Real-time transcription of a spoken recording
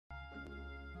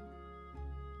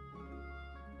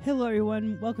Hello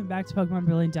everyone, welcome back to Pokemon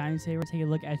Brilliant Diamonds. Today we're taking a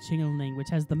look at Chingling, which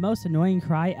has the most annoying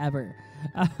cry ever.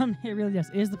 It really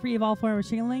does. It is the pre-evolved form of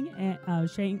Chingling and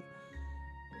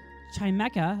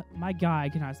Chimecha. My god, I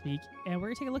cannot speak. And we're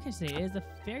gonna take a look at it today. It is a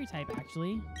fairy type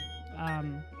actually.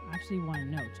 Actually want to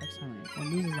know, check summary. What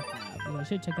moves does it have? Well, I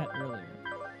should check that earlier.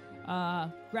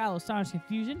 Growl, Astonish,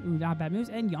 Confusion, ooh, not bad moves,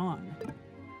 and Yawn.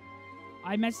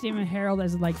 I met Damon Herald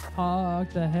as like,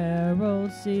 hark the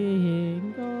herald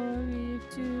sing, glory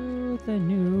to the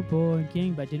newborn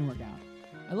king, but it didn't work out.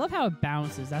 I love how it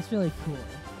bounces. That's really cool.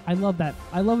 I love that.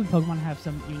 I love when Pokemon have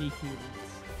some unique movements.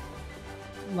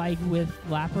 Like with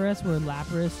Lapras, where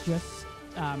Lapras just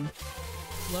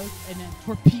floats and then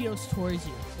torpedoes towards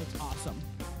you. So it's awesome.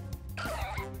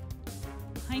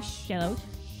 Hi, Shallows.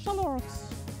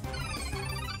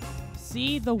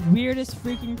 See, the weirdest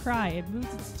freaking cry. It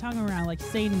moves its tongue around like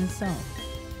Satan himself.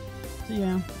 So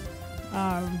yeah,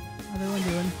 how's everyone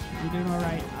doing? You're doing all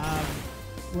right.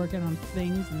 Working on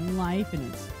things in life,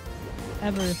 and it's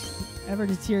ever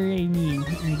deteriorating me in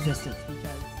existence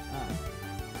because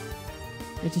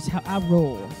it's just how I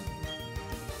roll.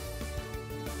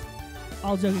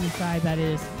 All joking aside, that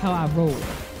is how I roll.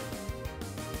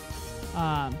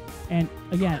 And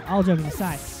again, all joking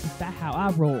aside, is that how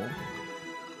I roll?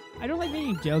 I don't like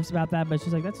making jokes about that, but it's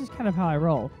just like, that's just kind of how I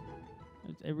roll.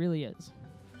 It really is.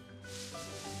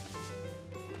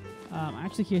 I'm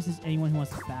actually curious if there's anyone who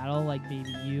wants to battle, like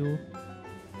maybe you.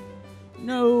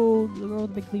 No, the girl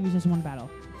with the big cleavage just won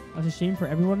battle. That's a shame for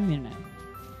everyone on the internet.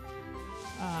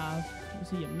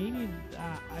 So yeah, maybe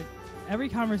every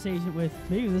conversation with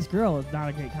maybe this girl is not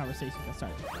a great conversation to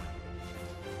start.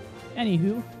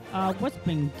 Anywho, what's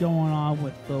been going on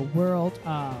with the world?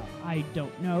 I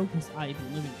don't know because I've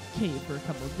been living in a cave for a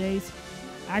couple of days.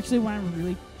 Actually,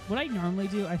 what I normally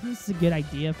do, I think this is a good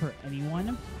idea for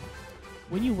anyone.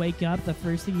 When you wake up, the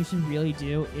first thing you should really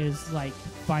do is like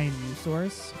find a news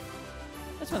source.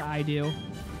 That's what I do.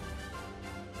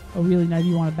 Oh, really? Now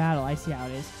you want to battle? I see how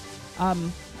it is.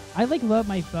 I like load up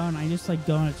my phone. I just like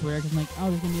go on Twitter because I'm like, oh,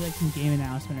 there's gonna be like some game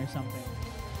announcement or something.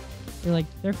 They're like,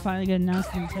 they're finally going to announce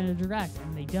the Nintendo Direct,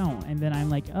 and they don't. And then I'm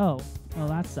like, oh, well,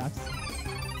 that sucks.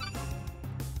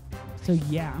 So,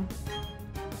 yeah.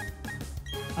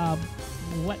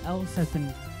 What else has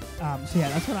been... so, yeah,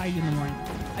 that's what I do in the morning.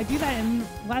 I do that, and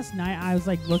last night I was,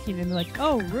 like, looking, and they're like,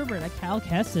 oh, rumor that Cal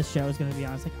Kestis show is going to be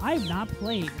on. I was like, I have not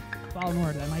played Fallen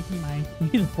Order. That might be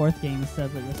maybe the fourth game instead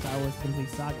of the Star Wars Complete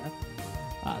Saga.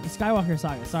 The Skywalker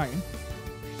Saga, sorry.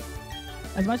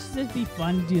 As much as it'd be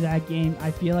fun to do that game,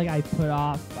 I feel like I put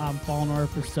off Fallen Order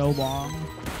for so long.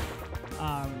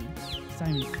 It's not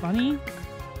even funny.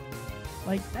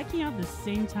 Like, that came out at the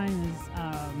same time as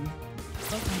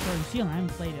Pokemon Sword and Shield, and I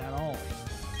haven't played it at all.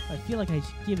 I feel like I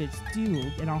should give it its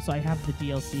due, and also I have the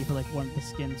DLC for like one of the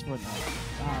skins for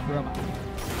the robot.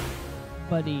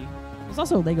 But there's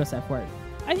also a Lego set for it.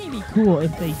 I think it'd be cool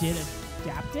if they did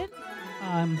adapt it.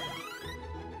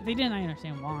 If they didn't, I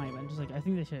understand why, but I'm just like, I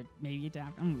think they should maybe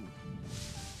adapt.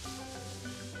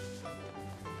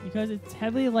 Because it's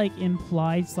heavily like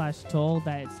implied / told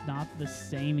that it's not the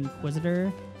same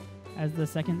Inquisitor as the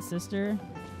second sister.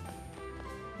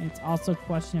 And it's also a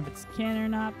question if it's canon or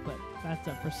not, but that's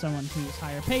up for someone who's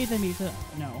higher paid than me to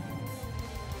know.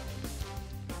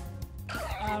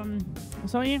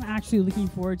 So I am actually looking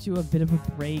forward to a bit of a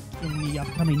break in the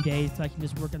upcoming days so I can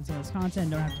just work on some of this content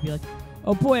and don't have to be like,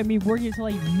 oh boy, I'm working until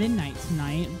like midnight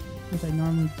tonight, which I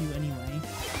normally do anyway,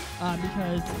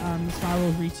 because this model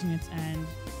is reaching its end.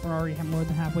 We're already more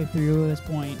than halfway through at this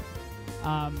point.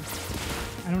 I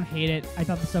don't hate it. I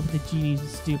thought the stuff with the genies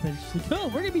was stupid. She's like, oh,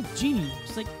 we're gonna be genies.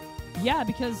 She's like, yeah,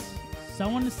 because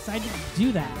someone decided to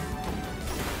do that.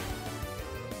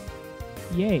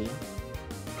 Yay.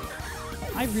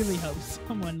 I really hope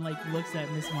someone like looks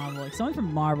at Miss Marvel, like someone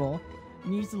from Marvel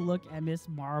needs to look at Miss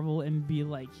Marvel and be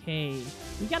like, hey,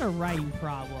 we got a writing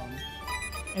problem.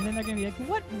 And then they're going to be like,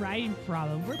 what writing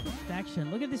problem? We're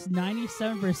perfection. Look at this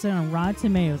 97% on Rotten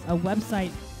Tomatoes, a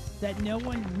website that no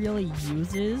one really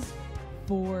uses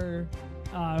for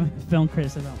film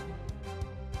criticism.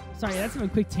 Sorry, that's a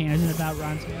quick tangent about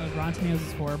Rotten Tomatoes. Rotten Tomatoes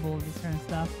is horrible with this kind of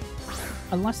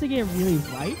stuff. Unless they get it really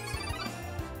right.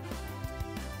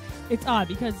 It's odd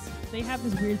because they have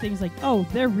this weird things like, oh,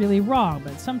 they're really wrong,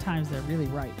 but sometimes they're really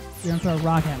right. You're gonna throw a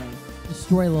rock at me,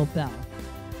 destroy a little bell.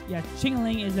 Yeah,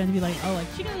 Chingling is then to be like, oh, like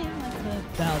Chingling like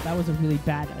the bell. That was a really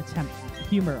bad attempt at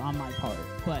humor on my part,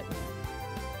 but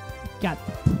got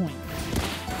the point.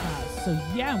 So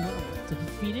yeah, we're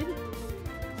defeated.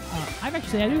 I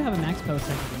do have a max post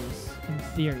I can use in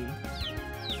theory,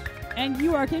 and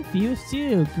you are confused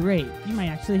too. Great, you might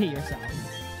actually hit yourself.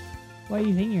 Why are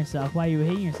you hating yourself? Why are you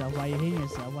hating yourself? Why are you hating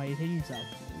yourself? Why are you hating yourself?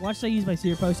 Watch I use my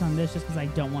super potion on this just because I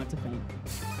don't want to faint.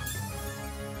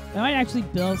 That might actually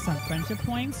build some friendship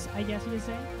points, I guess you could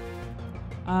say.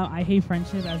 I hate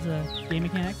friendship as a game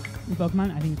mechanic in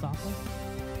Pokemon. I think it's awful.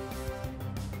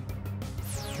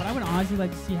 But I would honestly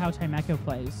like to see how Chimecho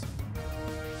plays.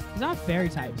 He's not fairy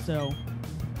type, so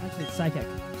actually it's psychic.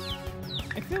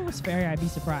 If it was fairy, I'd be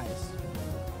surprised.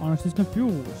 Honestly,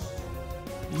 confused.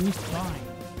 Use fine.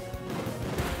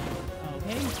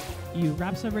 Okay, you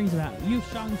wrap some rings about it. You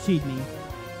Shang-Chi'd me.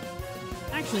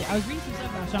 Actually, I was reading some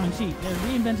stuff about Shang-Chi. They're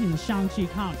reinventing the Shang-Chi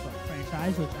comic book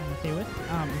franchise, which I'm okay with.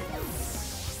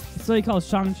 It's literally called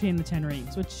Shang-Chi and the Ten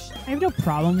Rings, which I have no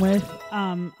problem with.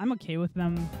 I'm okay with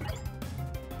them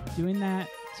doing that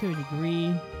to a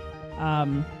degree.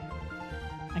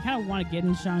 I kind of want to get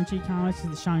into Shang-Chi comics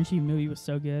because the Shang-Chi movie was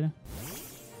so good.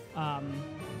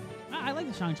 I like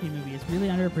the Shang-Chi movie. It's really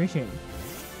underappreciated.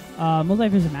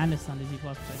 Multiverse of Madness on Disney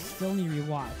Plus, which I still need to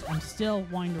rewatch. I'm still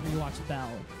wanting to rewatch Belle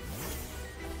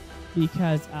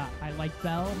because I like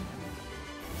Belle.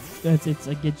 It's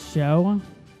a good show.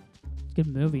 Good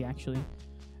movie, actually.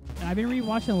 And I've been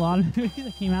rewatching a lot of movies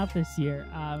that came out this year.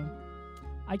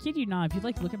 I kid you not, if you'd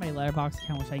like to look at my Letterboxd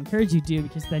account, which I encourage you to do,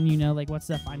 because then you know like what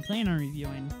stuff I'm planning on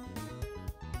reviewing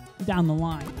down the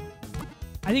line.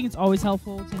 I think it's always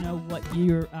helpful to know what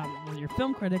your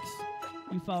film critics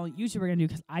you follow YouTube are gonna do,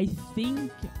 because I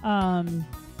think I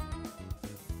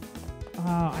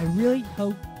really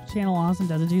hope Channel Awesome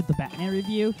doesn't do the Batman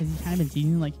review, because he's kind of been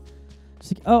teasing like,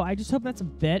 just like, oh, I just hope that's a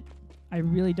bit. I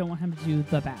really don't want him to do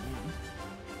the Batman,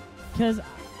 because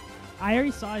I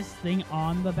already saw his thing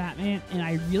on the Batman, and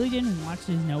I really didn't watch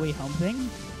his No Way Home thing.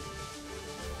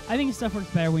 I think his stuff works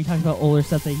better when he talks about older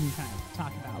stuff that he can kind of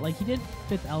talk about. Like, he did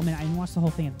Fifth Element. I didn't watch the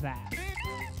whole thing of that.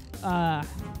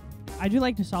 I do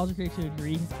like Nostalgia Critic to a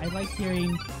degree, because I like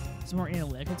hearing some more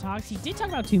analytical talks. He did talk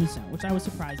about Tombstone, which I was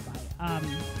surprised by.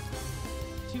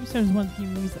 Tombstone is one of the few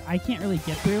movies that I can't really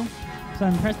get through, so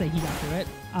I'm impressed that he got through it.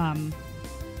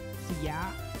 So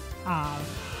yeah.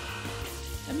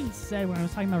 That being said, when I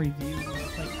was talking about reviews,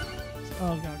 it's like,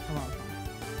 oh god, come on.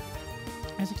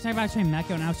 I was talking about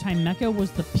Chimecho, and Chimecho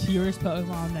was the purest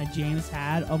Pokemon that James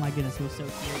had. Oh my goodness, it was so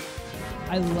cute.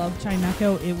 I love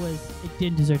Chimecho. It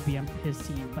didn't deserve to be on his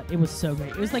team, but it was so great.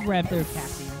 It was like right up there with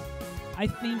Cassian. I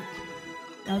think,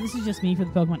 now this is just me for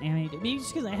the Pokemon anime, maybe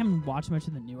just because I haven't watched much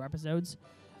of the newer episodes.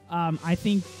 I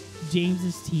think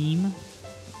James's team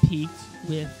peaked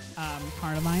with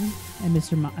Carnivine and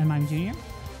Mr. Mime Jr.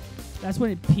 That's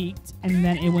when it peaked, and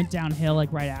then it went downhill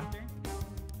like right after.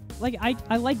 Like I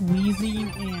like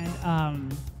Weezing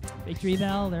and Victory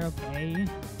Bell. They're okay.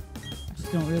 I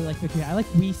just don't really like Victory. I like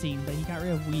Weezing, but he got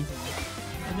rid of Weezing.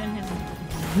 And then his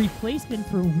replacement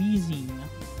for Weezing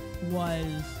was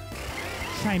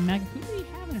Chimecho. Who did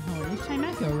he have in Home? It was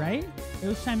Chimecho, right? It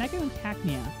was Chimecho and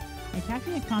Cacnea. And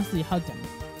Cacnea constantly hugged him.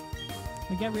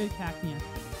 We got rid of Cacnea.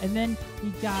 And then we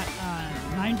got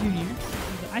Mime Jr.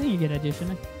 I think you get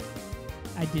addition.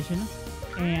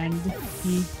 And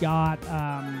he got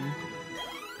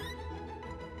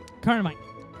Carnivine.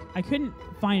 I couldn't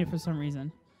find it for some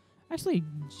reason. Actually,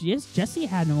 Jessie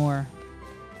had more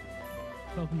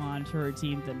Pokemon to her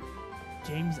team than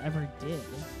James ever did.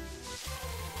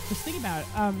 Just think about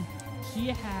it. She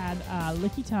had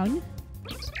Licky Tongue.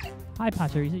 Hi,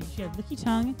 Potter. She had Licky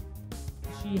Tongue.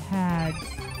 She had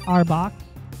Arbok.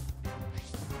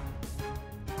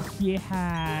 She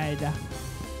had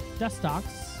Dustox.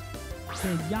 She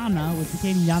had Yana, which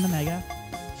became Yana Mega.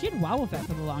 She had Wobbuffet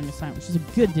for the longest time, which is a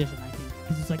good addition, I think,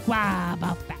 because it's like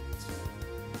Wobbuffet.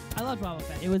 I loved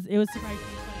Wobbuffet. It was surprisingly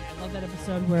funny. I love that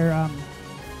episode where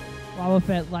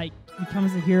Wobbuffet like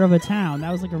becomes the hero of a town.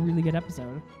 That was like a really good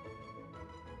episode,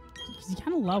 because you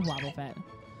kind of love Wobbuffet.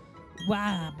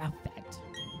 Wobbuffet.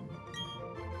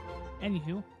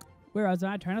 Anywho, where was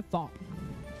I trying to thought?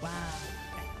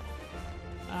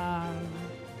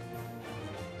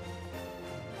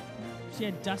 She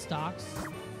had Dustox.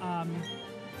 I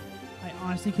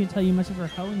honestly couldn't tell you much of her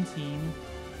Hoenn team.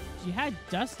 She had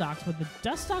Dustox, but the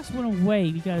Dustox went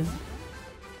away because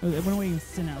it went away in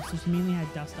Sinnoh, so she mainly had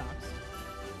Dustox.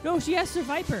 No, she has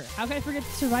Survivor. How can I forget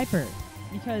the Survivor?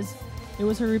 Because it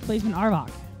was her replacement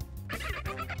Arbok.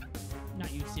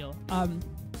 Not you, Seal.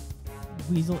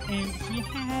 Weasel, and she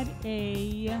had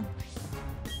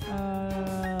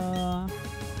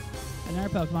another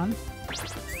Pokemon.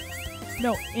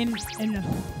 No, in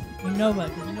Nova,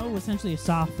 because Nova was essentially a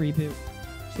soft reboot.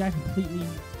 She got completely.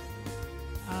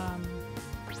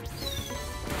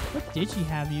 What did she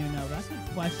have in Nova? That's a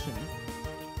good question.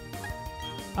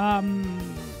 I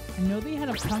know they had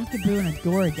a Pumpkaboo and a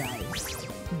Gorageist.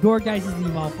 Gourgeist is the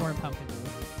evolved form of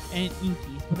Pumpkaboo. And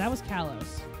Inkies, but that was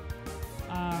Kalos.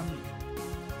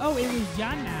 Oh, it was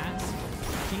Yamask.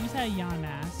 James had a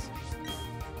Yamask.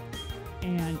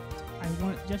 And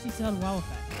Jesse still had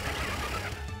Wildfett.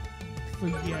 So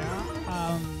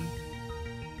yeah,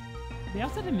 they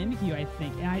also had a Mimikyu, I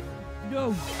think. And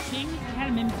James had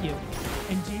a Mimikyu.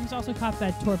 And James also caught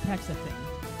that Torpexa thing.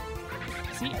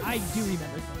 See, I do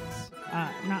remember things.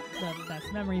 Not the best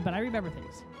memory, but I remember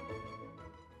things.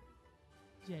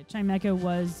 Yeah, Chimecho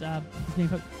was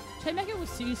Chimecho was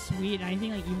so sweet, and I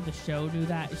think like even the show knew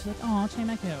that. She's like, "Oh,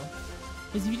 Chimecho."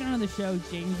 Because if you don't know the show,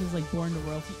 James was like born to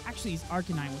royalty. Actually, his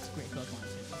Arcanine was a great Pokemon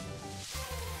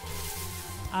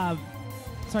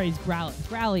too. Sorry, it's Growly.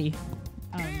 Growly.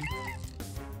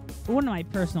 One of my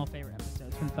personal favorite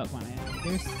episodes from Pokemon.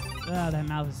 That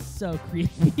mouth is so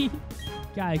creepy.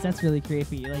 Guys, that's really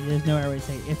creepy. Like, there's no other way to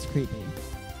say it. It's creepy.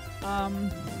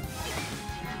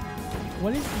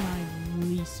 What is my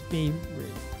least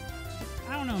favorite?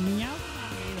 I don't know. Meowth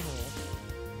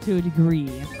to a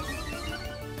degree.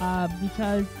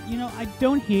 Because, I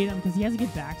don't hate him because he has a good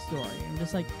backstory. I'm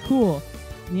just like, cool.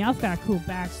 Meowth got a cool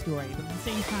backstory. But at the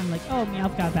same time, like, oh,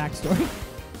 Meowth got a backstory.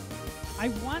 I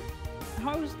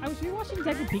was rewatching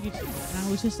Detective Pikachu, and I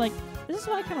was just like, this is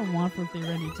what I kind of want for if they were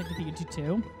going to do Detective Pikachu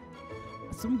 2.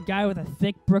 Some guy with a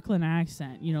thick Brooklyn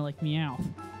accent, like Meowth.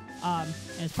 And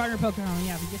his partner Pokemon,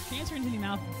 he gets transferred into the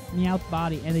Meowth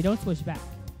body, and they don't switch back.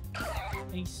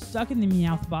 And he's stuck in the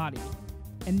Meowth body.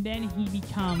 And then he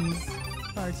becomes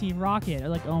part of Team Rocket. I'm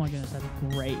like, oh my goodness, that's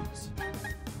great.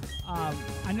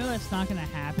 I know that's not going to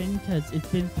happen, because it's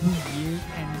been 3 years,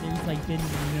 and there's, like, been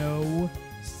no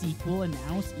sequel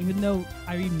announced, even though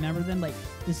I remember them, like,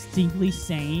 distinctly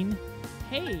saying,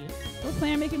 hey, we're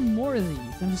planning on making more of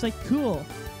these. I'm just like, cool.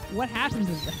 What happens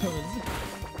with those?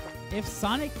 If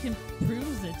Sonic can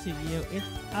prove it to you, it's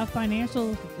a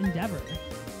financial endeavor.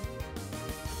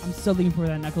 I'm still looking for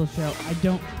that Knuckles show. I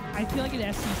feel like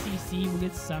at SCCC we'll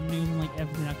get some news on like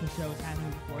if the Knuckles show is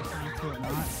happening before Sonic 2 or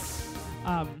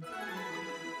not.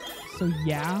 So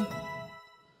yeah.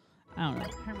 I don't know.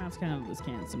 Paramount's kind of loose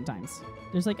cannon sometimes.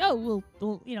 There's like, oh,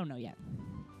 we'll you don't know yet.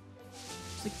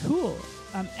 It's like, cool.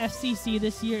 FCC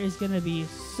this year is going to be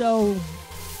so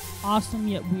awesome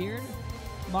yet weird.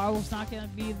 Marvel's not going to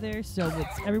be there, so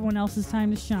it's everyone else's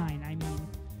time to shine. I mean,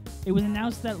 it was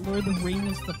announced that Lord of the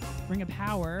Rings, the Ring of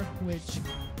Power, which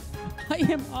I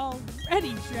am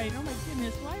already dreading. Oh my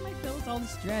goodness, why am I filled with all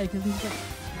this dread? Because he's like,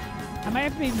 I might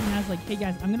have to maybe announce like, hey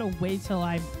guys, I'm going to wait till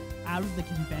I'm out of the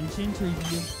convention to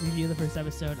review the first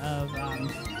episode of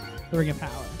the Ring of Power.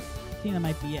 I think that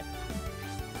might be it.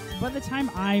 By the time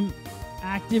I'm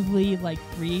actively like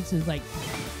free to like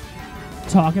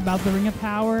talk about the Ring of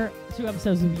Power, 2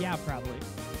 episodes will be out probably.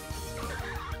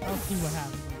 I'll see what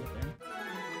happens when we get there.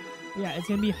 But yeah, it's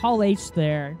gonna be Hall H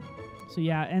there. So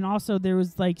yeah, and also there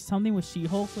was like something with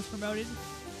She-Hulk was promoted.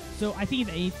 So I think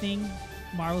if anything,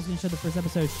 Marvel's gonna show the first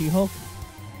episode of She-Hulk,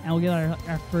 and we'll get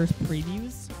our first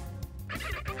previews. I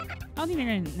don't think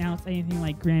they're gonna announce anything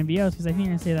like grandiose because I think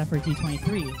they're gonna say that for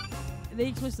G23. They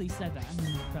explicitly said that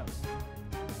in the post.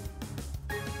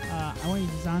 I want you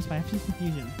to be honest, but I have to use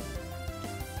confusion.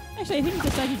 Actually, I think it's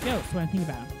a Psychic Ghost when I think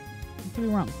about it. I could be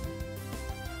wrong.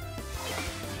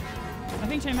 I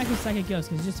think Chimecho's Psychic Ghost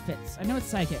because it just fits. I know it's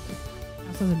Psychic. It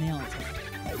also has a nail in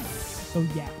it. So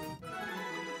yeah.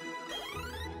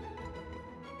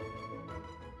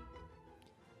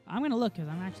 I'm gonna look because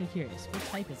I'm actually curious. What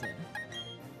type is it?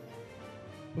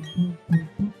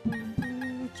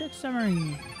 Check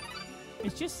summary.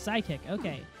 It's just Psychic.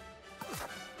 Okay.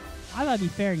 I thought it'd be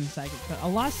Fairy and Psychic, but a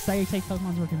lot of Psychic type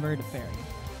Pokemon were converted to Fairy.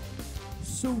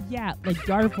 So yeah, like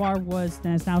Gardevoir was,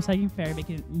 then it's now Psychic and Fairy,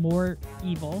 making it more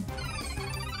evil.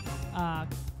 A lot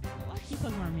of key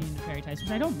Pokemon are made into Fairy types,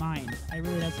 which I don't mind. It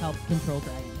really does help control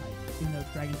Dragon type, even though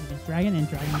Dragon's against Dragon and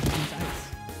Dragon's against Ice.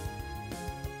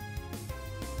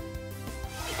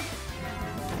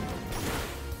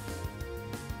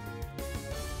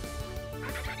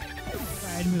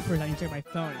 Sorry, I had to move first. I can check my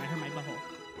phone and I hurt my butthole.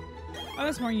 Oh,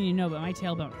 that's more than you know, but my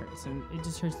tailbone hurts, and it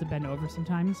just hurts to bend over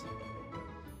sometimes.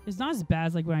 It's not as bad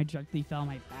as like when I directly fell on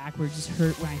my back, where it just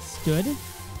hurt when I stood.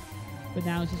 But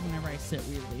now it's just whenever I sit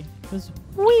weirdly. This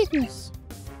weakness.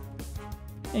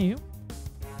 Anywho.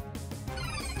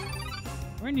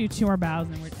 We're gonna do 2 more battles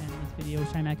and then we're gonna end this video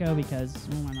with Chimecho because,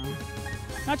 oh my god.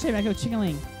 Not Chimecho,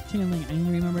 Chingling. Chingling, I need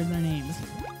to remember their names.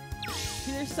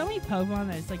 See, there's so many Pokemon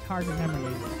that it's like hard to remember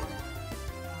names.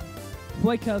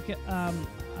 Fuecoco, I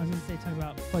was going to say, talk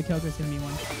about Fuecoco is going to be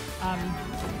one.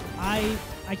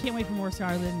 I can't wait for more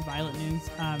Scarlet and Violet news.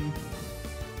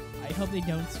 I hope they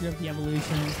don't screw up the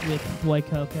evolutions with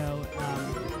Fuecoco.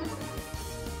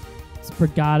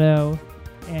 Sprigato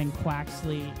and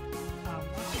Quaxley.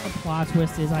 The plot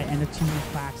twist is I end up choosing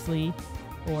Quaxley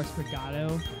or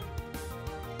Sprigato.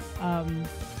 I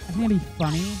think it'd be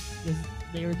funny because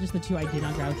they were just the two I did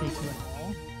not gravitate to at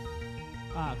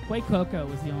all. Quake Coco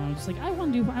was the only one. I was just like, I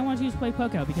want to use Quake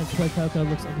Coco because Quake Coco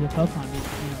looks like a Pokemon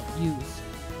we use.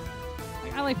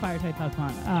 Like, I like fire type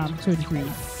Pokemon to a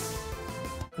degree.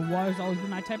 But water's always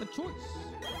been my type of choice.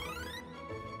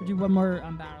 We'll do one more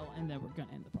battle and then we're gonna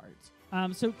end the parts.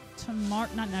 So tomorrow,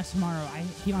 not next tomorrow. I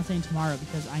keep on saying tomorrow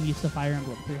because I'm used to Fire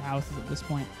Emblem 3 Houses at this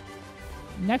point.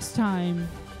 Next time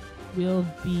will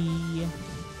be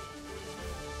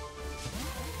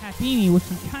Happini, which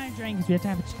I'm kind of drained because we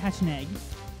have to hatch an egg.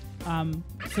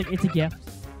 It's a gift.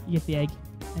 You get the egg,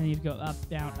 and then you go up,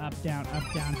 down, up, down,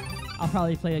 up, down. I'll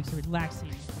probably play like some relaxing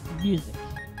music.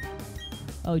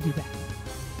 Oh, do that.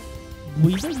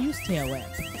 Weasel use Tail Whip.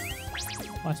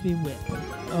 Watch me whip.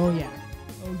 Oh yeah.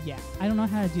 Oh yeah. I don't know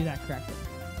how to do that correctly.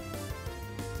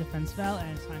 Defense spell,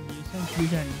 and it's time to use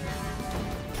Confusion.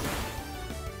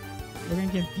 We're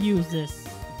gonna confuse this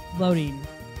floating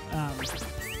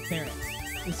ferret.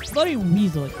 This floating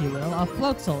weasel, if you will. A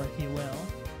floatzel, if you will.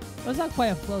 But it's not quite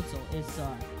a floatzel. It's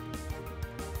I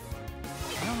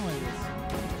don't know what it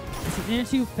is. It's an inner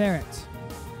tube ferret.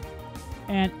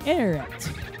 And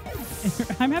Iterate.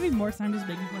 I'm having more time just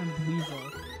making fun of Weasel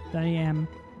than I am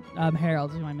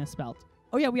Harold, who I misspelled.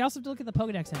 Oh yeah, we also have to look at the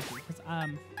Pokedex entry because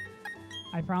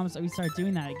I promised that we start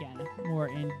doing that again more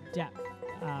in depth.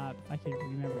 If I can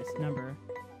remember its number.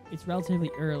 It's relatively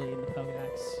early in the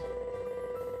Pokedex.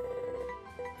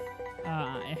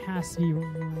 It has to be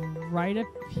right up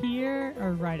here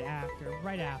or right after?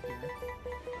 Right after.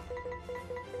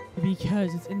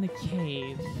 Because it's in the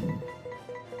cave.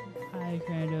 Hi,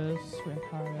 Kratos,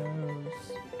 Ricardos,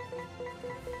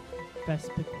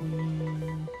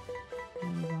 Vespiquen,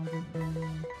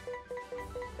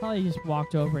 probably just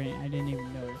walked over it and I didn't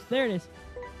even notice. There it is.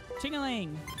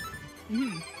 Chingling!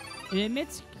 It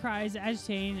emits cries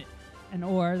agitating an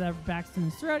ore that backs in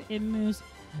his throat. It moves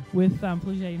with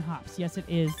pulsating hops. Yes, it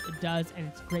is. It does, and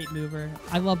it's a great mover.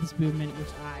 I love this movement,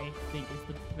 which I think is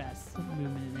the best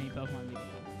movement in any Pokemon video.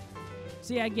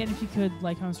 So yeah, again, if you could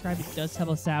like, comment, subscribe, it does help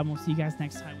us out, and we'll see you guys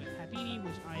next time with Happini,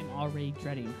 which I am already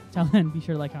dreading. Till then, be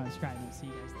sure to like, comment, subscribe, and we'll see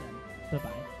you guys then.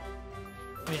 Bye-bye.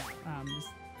 Oh yeah,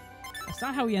 that's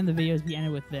not how we end the videos. We end it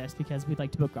with this because we'd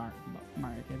like to bookmark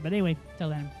it. But anyway, till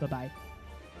then, bye-bye.